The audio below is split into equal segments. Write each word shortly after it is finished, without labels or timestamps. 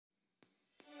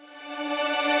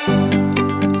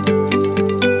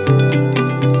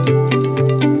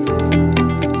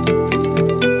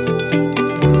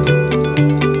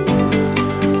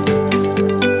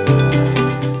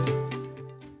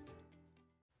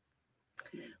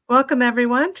Welcome,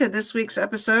 everyone, to this week's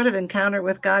episode of Encounter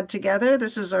with God Together.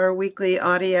 This is our weekly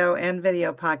audio and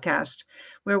video podcast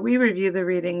where we review the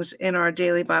readings in our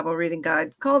daily Bible reading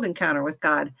guide called Encounter with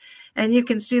God. And you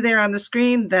can see there on the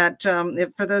screen that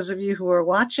for those of you who are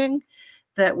watching,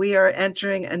 that we are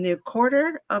entering a new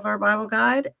quarter of our Bible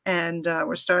guide. And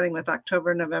we're starting with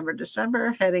October, November,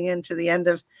 December, heading into the end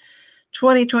of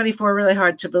 2024. Really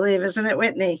hard to believe, isn't it,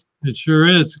 Whitney? It sure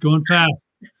is. Going fast.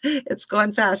 It's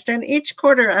going fast. And each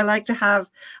quarter, I like to have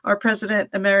our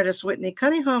President Emeritus, Whitney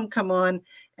Kuniholm, come on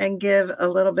and give a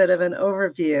little bit of an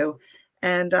overview.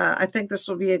 And I think this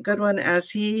will be a good one, as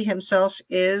he himself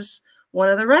is one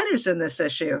of the writers in this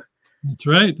issue. That's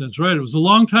right. That's right. It was a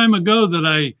long time ago that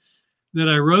I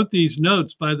wrote these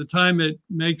notes. By the time it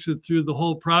makes it through the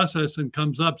whole process and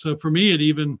comes up. So for me, it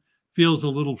even feels a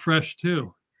little fresh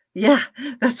too. Yeah,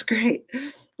 that's great.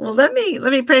 Well, let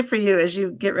me pray for you as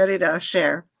you get ready to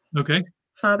share. Okay.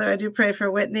 Father, I do pray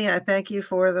for Whitney. I thank you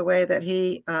for the way that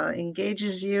he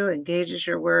engages you, engages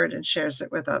your word, and shares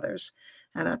it with others.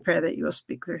 And I pray that you will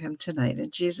speak through him tonight.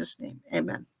 In Jesus' name,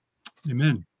 amen.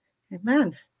 Amen.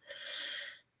 Amen.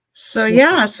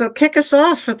 So, so kick us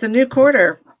off with the new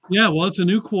quarter. Yeah, well, it's a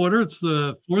new quarter. It's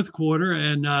the fourth quarter.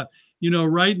 And,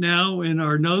 right now in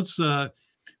our notes,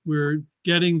 we're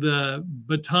getting the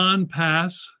baton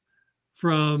pass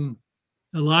from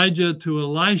Elijah to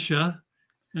Elisha.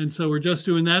 And so we're just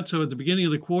doing that. So at the beginning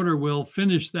of the quarter, we'll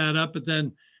finish that up, but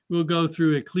then we'll go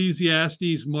through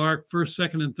Ecclesiastes, Mark,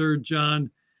 1st, 2nd, and 3rd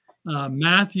John,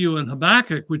 Matthew, and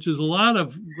Habakkuk, which is a lot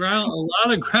of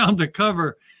ground to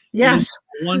cover. Yes.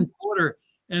 In one quarter.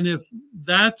 And if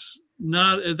that's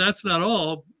not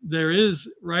all, there is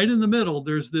right in the middle,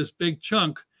 there's this big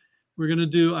chunk. We're going to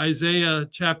do Isaiah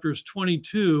chapters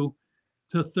 22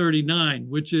 to 39,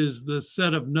 which is the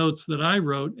set of notes that I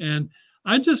wrote. And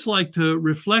I just like to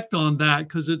reflect on that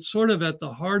because it's sort of at the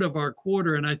heart of our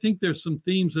quarter. And I think there's some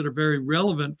themes that are very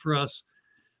relevant for us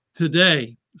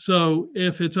today. So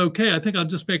if it's okay, I think I'll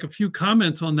just make a few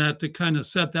comments on that to kind of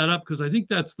set that up, because I think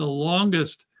that's the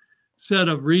longest set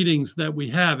of readings that we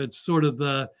have. It's sort of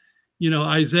the,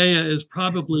 Isaiah is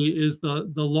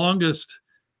the longest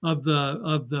of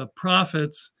the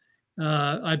prophets.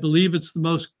 I believe it's the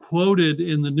most quoted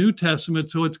in the New Testament,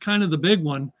 so it's kind of the big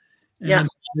one. And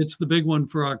it's the big one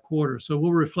for our quarter. So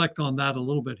we'll reflect on that a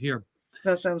little bit here.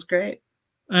 That sounds great.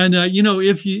 And,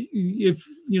 if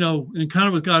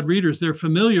Encounter with God readers, they're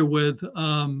familiar with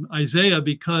Isaiah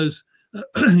because,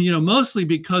 mostly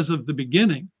because of the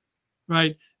beginning,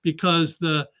 right? Because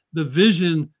the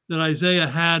vision that Isaiah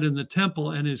had in the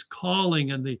temple and his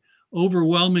calling and the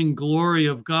overwhelming glory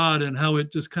of God and how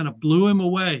it just kind of blew him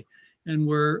away. And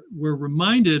we're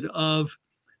reminded of,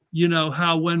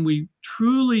 how when we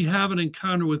truly have an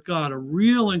encounter with God, a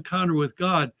real encounter with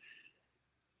God,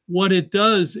 what it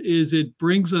does is it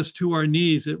brings us to our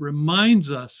knees. It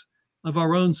reminds us of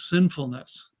our own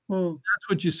sinfulness. That's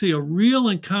what you see. A real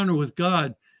encounter with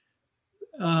God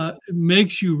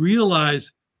makes you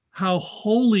realize how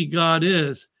holy God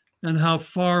is and how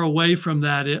far away from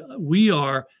that we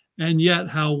are, and yet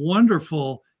how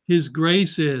wonderful his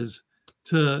grace is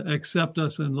to accept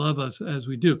us and love us as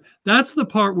we do. That's the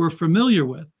part we're familiar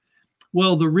with.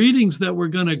 Well, the readings that we're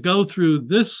going to go through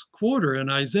this quarter in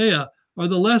Isaiah are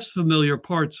the less familiar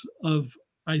parts of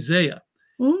Isaiah.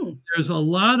 There's a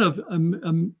lot of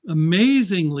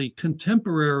amazingly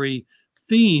contemporary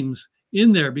themes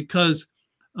in there because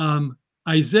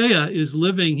Isaiah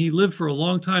he lived for a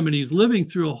long time, and he's living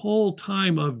through a whole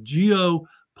time of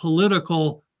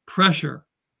geopolitical pressure.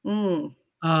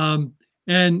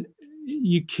 And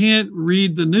you can't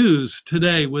read the news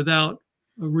today without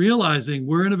realizing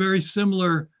we're in a very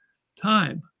similar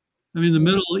time. I mean, the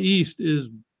Middle East is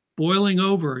boiling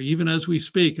over even as we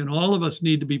speak, and all of us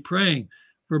need to be praying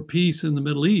for peace in the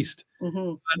Middle East.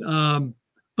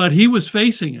 But he was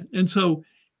facing it. And so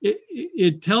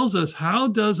it tells us, how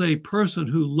does a person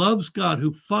who loves God,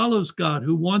 who follows God,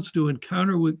 who wants to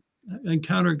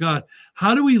encounter God,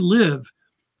 how do we live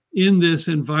in this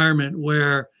environment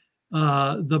where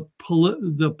the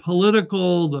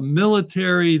political, the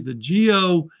military, the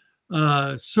geo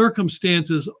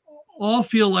circumstances all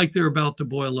feel like they're about to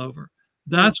boil over?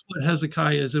 That's what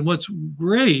Hezekiah is. And what's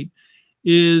great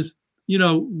is, in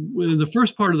the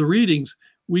first part of the readings,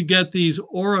 we get these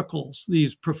oracles,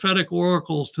 these prophetic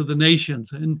oracles to the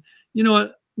nations. And you know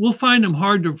what? We'll find them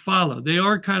hard to follow. They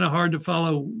are kind of hard to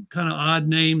follow, kind of odd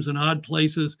names and odd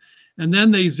places. And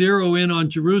then they zero in on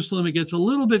Jerusalem. It gets a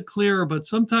little bit clearer, but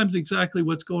sometimes exactly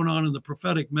what's going on in the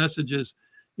prophetic messages,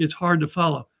 it's hard to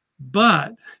follow.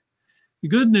 But the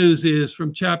good news is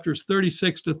from chapters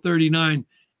 36 to 39,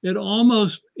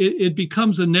 it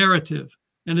becomes a narrative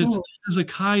and it's the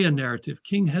Hezekiah narrative,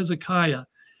 King Hezekiah.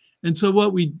 And so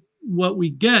what we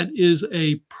get is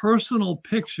a personal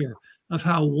picture of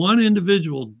how one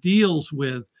individual deals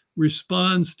with,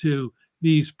 responds to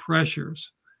these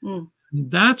pressures. And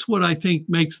that's what I think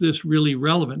makes this really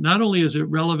relevant. Not only is it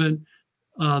relevant,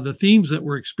 the themes that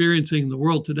we're experiencing in the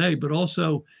world today, but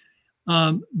also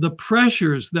the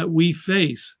pressures that we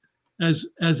face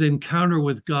as encounter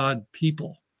with God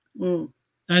people.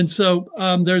 And so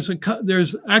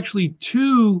there's actually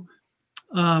two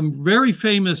very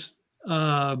famous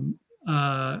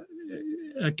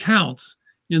accounts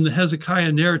in the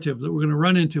Hezekiah narrative that we're going to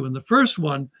run into. And the first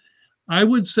one, I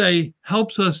would say,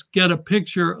 helps us get a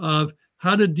picture of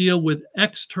how to deal with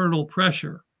external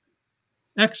pressure.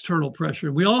 External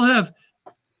pressure. We all have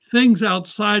things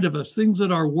outside of us, things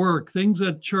at our work, things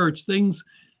at church, things,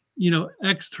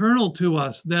 external to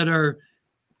us that are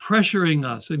pressuring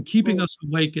us and keeping us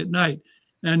awake at night.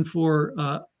 And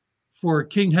for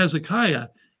King Hezekiah,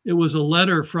 it was a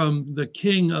letter from the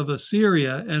king of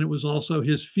Assyria, and it was also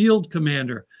his field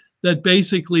commander that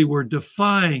basically were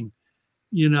defying,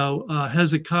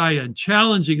 Hezekiah and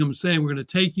challenging him, saying, we're going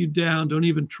to take you down, don't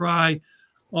even try,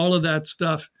 all of that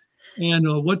stuff. And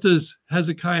what does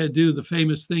Hezekiah do? The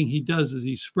famous thing he does is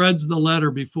he spreads the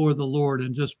letter before the Lord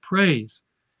and just prays.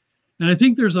 And I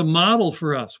think there's a model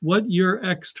for us, what your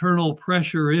external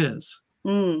pressure is.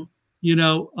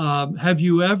 Have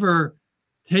you ever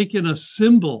taken a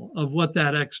symbol of what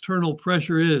that external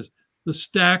pressure is? The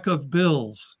stack of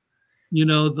bills, the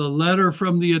letter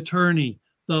from the attorney,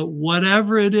 the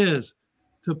whatever it is,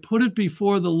 to put it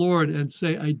before the Lord and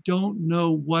say, I don't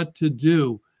know what to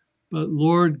do, but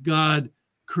Lord God,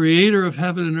 creator of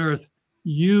heaven and earth,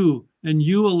 you and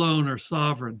you alone are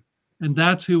sovereign. And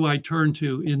that's who I turn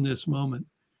to in this moment.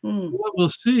 So what we'll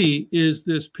see is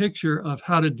this picture of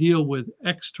how to deal with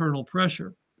external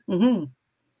pressure. Well,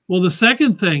 the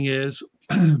second thing is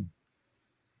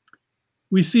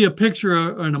we see a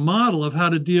picture and a model of how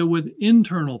to deal with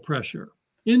internal pressure.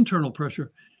 Internal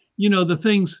pressure, the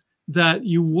things that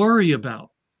you worry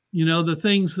about, the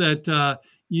things that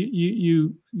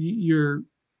you're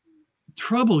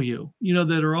trouble you,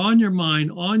 that are on your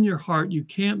mind, on your heart. You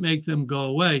can't make them go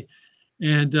away.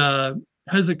 And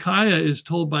Hezekiah is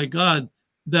told by God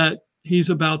that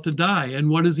he's about to die. And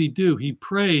what does he do? He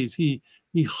prays, he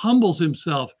humbles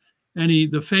himself, and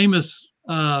the famous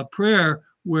prayer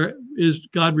where is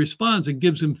God responds and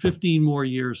gives him 15 more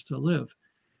years to live.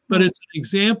 But it's an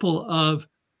example of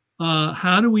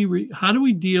how do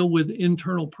we deal with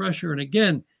internal pressure? And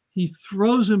again, he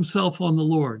throws himself on the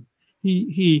Lord.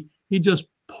 He just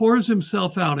pours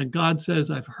himself out, and God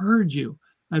says, I've heard you.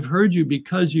 I've heard you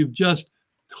because you've just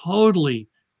totally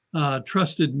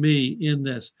trusted me in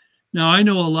this. Now, I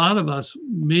know a lot of us,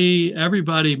 me,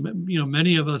 everybody,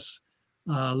 many of us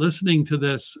listening to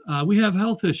this, we have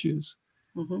health issues.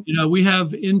 We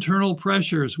have internal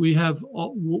pressures. We have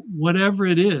whatever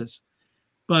it is.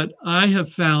 But I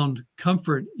have found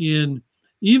comfort in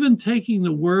even taking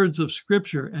the words of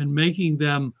Scripture and making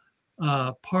them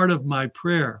part of my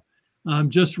prayer.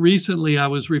 Just recently, I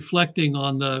was reflecting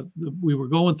on we were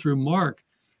going through Mark,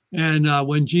 and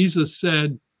when Jesus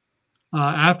said,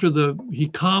 after he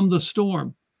calmed the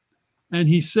storm, and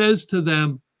he says to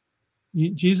them,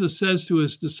 Jesus says to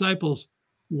his disciples,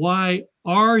 why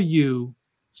are you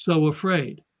so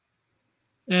afraid?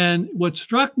 And what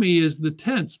struck me is the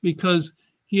tense, because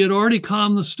he had already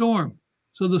calmed the storm.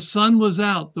 So the sun was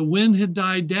out, the wind had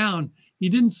died down. He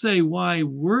didn't say, why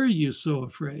were you so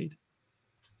afraid?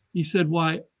 He said,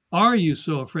 why are you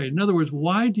so afraid? In other words,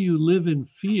 why do you live in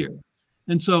fear?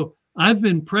 And so I've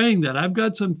been praying that. I've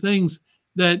got some things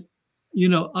that,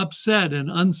 upset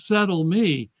and unsettle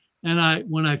me. And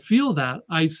when I feel that,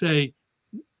 I say,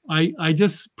 I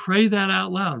just pray that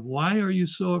out loud. Why are you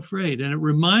so afraid? And it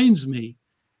reminds me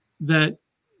that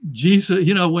Jesus,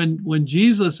 when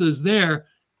Jesus is there,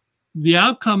 the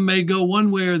outcome may go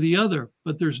one way or the other,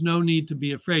 but there's no need to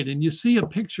be afraid. And you see a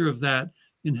picture of that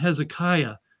in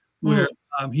Hezekiah, where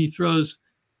he throws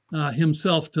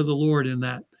himself to the Lord in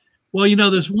that. Well,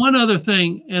 there's one other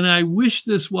thing, and I wish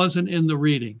this wasn't in the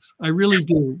readings. I really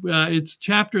do. It's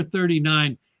chapter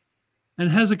 39. And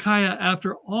Hezekiah,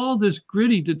 after all this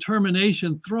gritty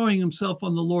determination, throwing himself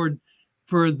on the Lord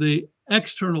for the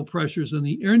external pressures and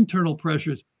the internal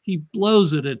pressures, he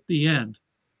blows it at the end.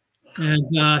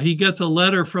 And he gets a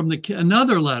letter from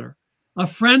another letter, a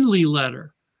friendly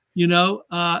letter,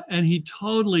 and he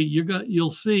totally, you'll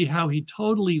see how he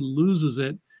totally loses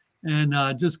it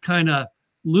and just kind of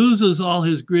loses all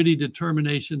his gritty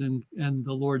determination, and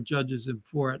the Lord judges him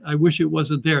for it. I wish it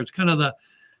wasn't there. It's kind of the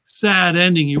sad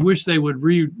ending. You wish they would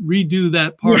redo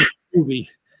that part of the movie.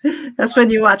 That's when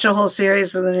you watch a whole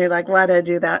series and then you're like, why did I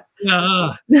do that?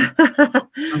 Yeah.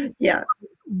 Yeah.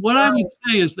 What I would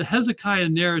say is the Hezekiah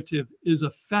narrative is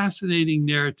a fascinating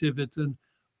narrative. It's an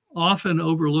often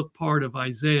overlooked part of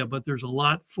Isaiah, but there's a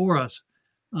lot for us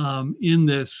in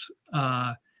this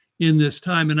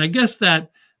time. And I guess that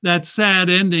sad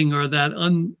ending, or that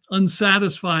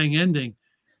unsatisfying ending,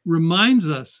 reminds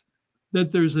us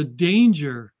that there's a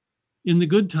danger in the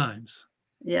good times.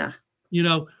 Yeah. You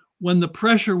know, when the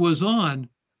pressure was on,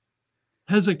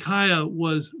 Hezekiah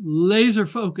was laser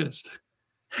focused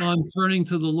on turning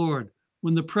to the Lord.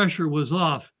 When the pressure was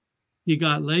off, he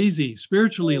got lazy,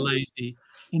 spiritually lazy,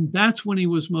 and that's when he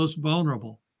was most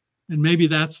vulnerable. And maybe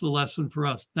that's the lesson for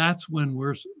us. That's when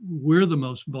we're the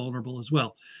most vulnerable as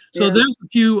well. So there's a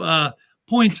few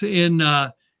points in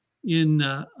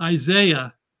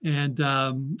Isaiah, and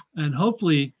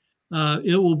hopefully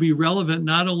it will be relevant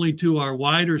not only to our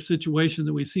wider situation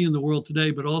that we see in the world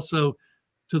today, but also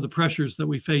to the pressures that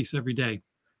we face every day.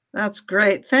 That's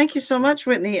great. Thank you so much,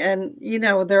 Whitney. And, you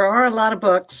know, there are a lot of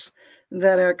books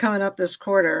that are coming up this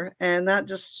quarter, and that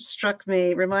just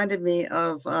reminded me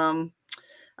of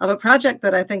a project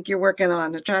that I think you're working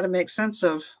on to try to make sense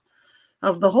of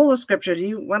the whole of Scripture. Do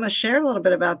you want to share a little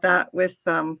bit about that with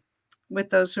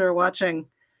those who are watching,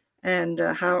 and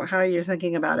how you're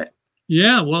thinking about it?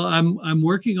 Yeah, well, I'm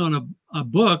working on a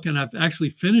book, and I've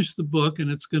actually finished the book,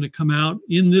 and it's going to come out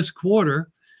in this quarter.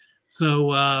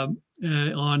 So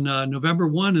on November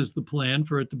 1 is the plan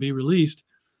for it to be released,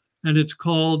 and it's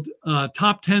called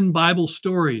Top 10 Bible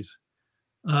Stories.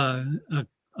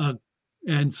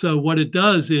 And so what it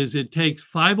does is it takes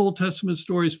 5 Old Testament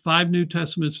stories, 5 New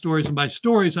Testament stories, and by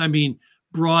stories I mean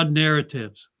broad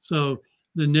narratives. So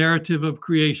the narrative of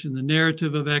creation, the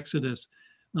narrative of Exodus,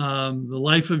 the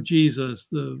life of Jesus,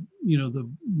 the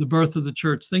birth of the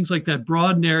church, things like that,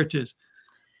 broad narratives.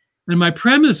 And my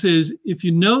premise is, if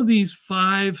you know these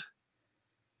 5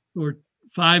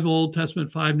 Old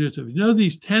Testament, 5 New Testament, you know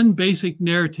these 10 basic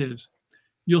narratives,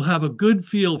 you'll have a good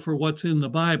feel for what's in the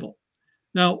Bible.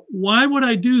 Now, why would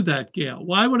I do that, Gail?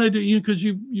 Why would I do? Because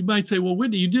you might say, well,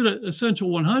 Whitney, you did an Essential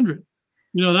 100.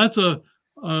 You know, that's a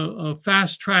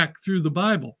fast track through the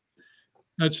Bible.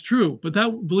 That's true, but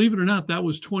that, believe it or not, that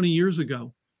was 20 years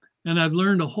ago, and I've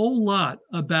learned a whole lot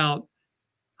about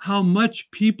how much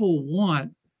people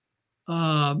want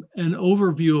an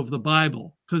overview of the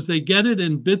Bible, because they get it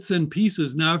in bits and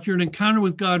pieces. Now, if you're an Encounter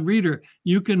with God reader,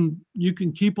 you can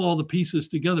keep all the pieces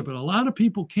together, but a lot of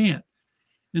people can't.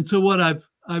 And so what I've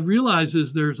realized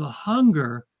is there's a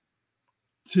hunger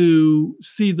to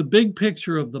see the big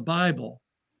picture of the Bible.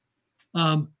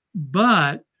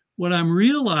 But what I'm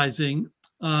realizing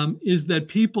is that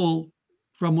people,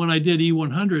 from when I did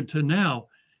E100 to now,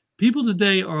 people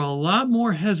today are a lot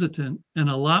more hesitant and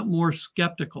a lot more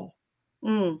skeptical.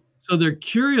 So they're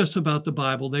curious about the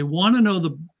Bible. They want to know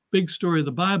the big story of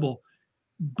the Bible,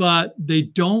 but they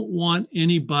don't want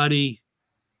anybody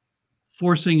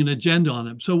forcing an agenda on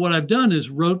them. So what I've done is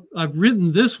I've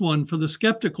written this one for the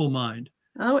skeptical mind.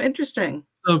 Oh, interesting.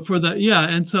 So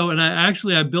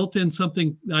I built in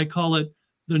something, I call it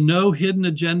the no hidden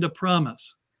agenda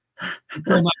promise.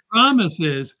 So my promise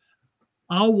is,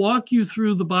 I'll walk you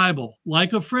through the Bible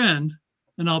like a friend,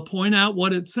 and I'll point out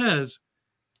what it says.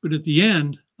 But at the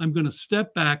end, I'm going to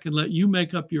step back and let you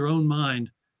make up your own mind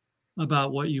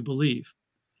about what you believe.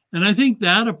 And I think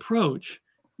that approach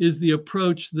is the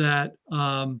approach that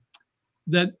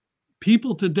that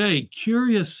people today,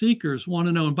 curious seekers, want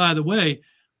to know. And by the way,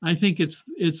 I think it's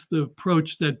the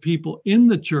approach that people in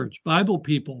the church, Bible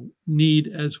people, need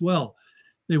as well.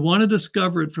 They want to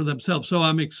discover it for themselves. So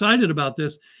I'm excited about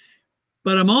this,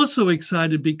 but I'm also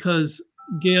excited because,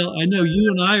 Gail, I know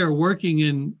you and I are working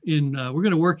we're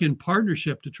going to work in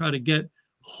partnership to try to get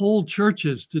whole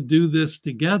churches to do this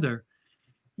together.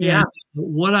 Yeah. And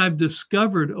what I've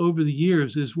discovered over the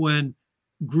years is when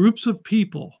groups of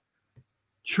people,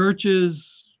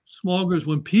 churches, small groups,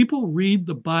 when people read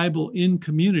the Bible in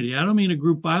community, I don't mean a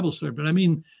group Bible study, but I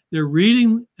mean they're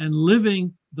reading and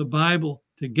living the Bible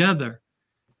together,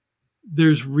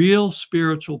 there's real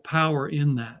spiritual power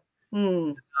in that.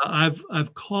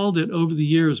 I've called it over the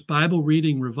years Bible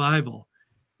reading revival,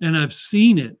 and I've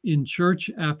seen it in church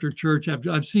after church.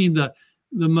 I've seen the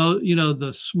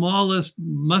smallest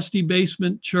musty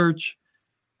basement church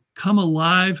come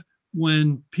alive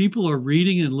when people are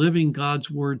reading and living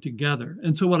God's word together.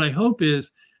 And so what I hope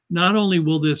is, not only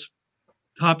will this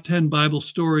Top 10 Bible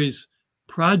Stories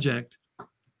project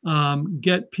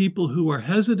get people who are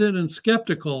hesitant and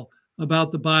skeptical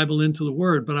about the Bible into the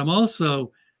word, but I'm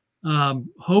also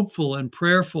hopeful and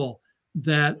prayerful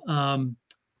that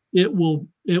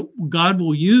God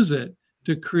will use it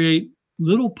to create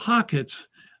little pockets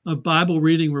of Bible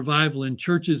reading revival in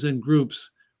churches and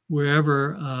groups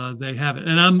wherever they have it.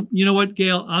 And you know what,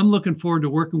 Gail, I'm looking forward to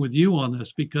working with you on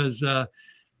this because,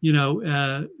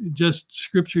 just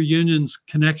Scripture Union's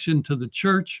connection to the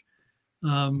church.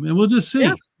 And we'll just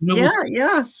see.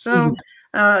 Yeah. So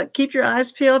keep your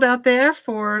eyes peeled out there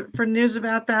for news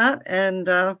about that. And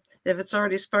if it's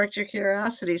already sparked your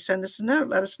curiosity, send us a note.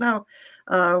 Let us know.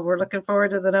 We're looking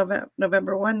forward to the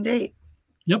November 1 date.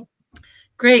 Yep.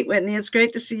 Great, Whitney. It's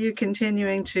great to see you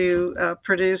continuing to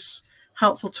produce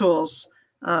helpful tools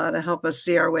to help us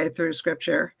see our way through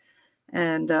Scripture.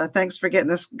 And thanks for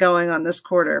getting us going on this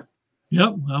quarter.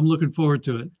 Yep, I'm looking forward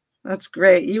to it. That's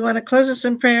great. You want to close us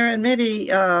in prayer? And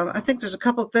maybe I think there's a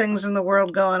couple things in the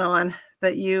world going on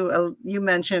that you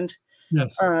mentioned.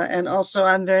 Yes. And also,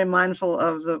 I'm very mindful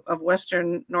of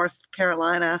Western North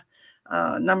Carolina.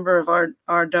 A number of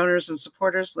our donors and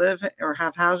supporters live or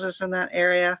have houses in that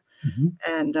area,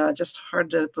 and just hard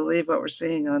to believe what we're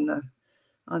seeing on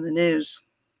the news.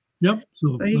 Yep.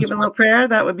 So you give a little prayer.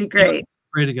 That would be great. Yeah,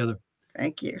 pray together.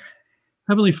 Thank you.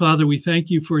 Heavenly Father, we thank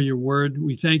you for your word.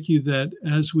 We thank you that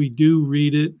as we do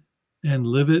read it and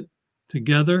live it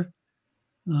together,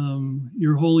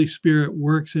 your Holy Spirit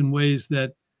works in ways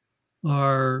that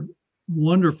are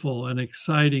wonderful and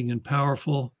exciting and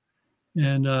powerful.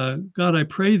 And God, I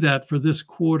pray that for this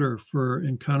quarter for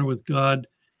Encounter with God.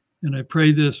 And I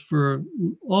pray this for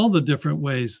all the different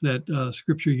ways that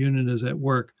Scripture Union is at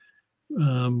work,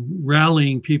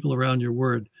 rallying people around your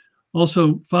word.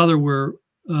 Also, Father, we're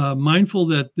mindful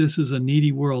that this is a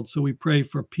needy world. So we pray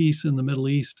for peace in the Middle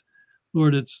East.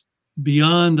 Lord, it's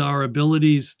beyond our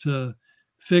abilities to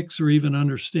fix or even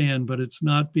understand, but it's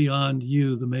not beyond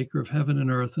you, the maker of heaven and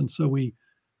earth. And so we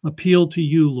appeal to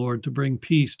you, Lord, to bring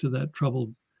peace to that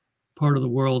troubled part of the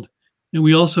world. And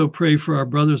we also pray for our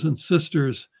brothers and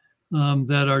sisters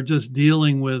that are just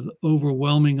dealing with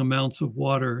overwhelming amounts of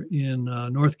water in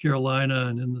North Carolina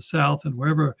and in the South and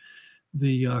wherever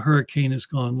the hurricane is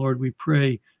gone. Lord, we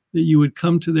pray that you would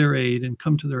come to their aid and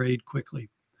come to their aid quickly.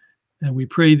 And we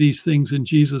pray these things in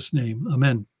Jesus' name.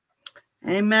 Amen.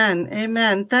 Amen.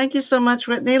 Amen. Thank you so much,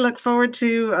 Whitney. Look forward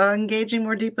to engaging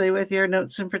more deeply with your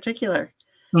notes in particular.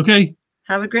 Okay.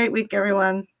 Have a great week,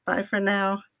 everyone. Bye for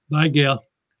now. Bye, Gail.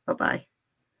 Bye-bye.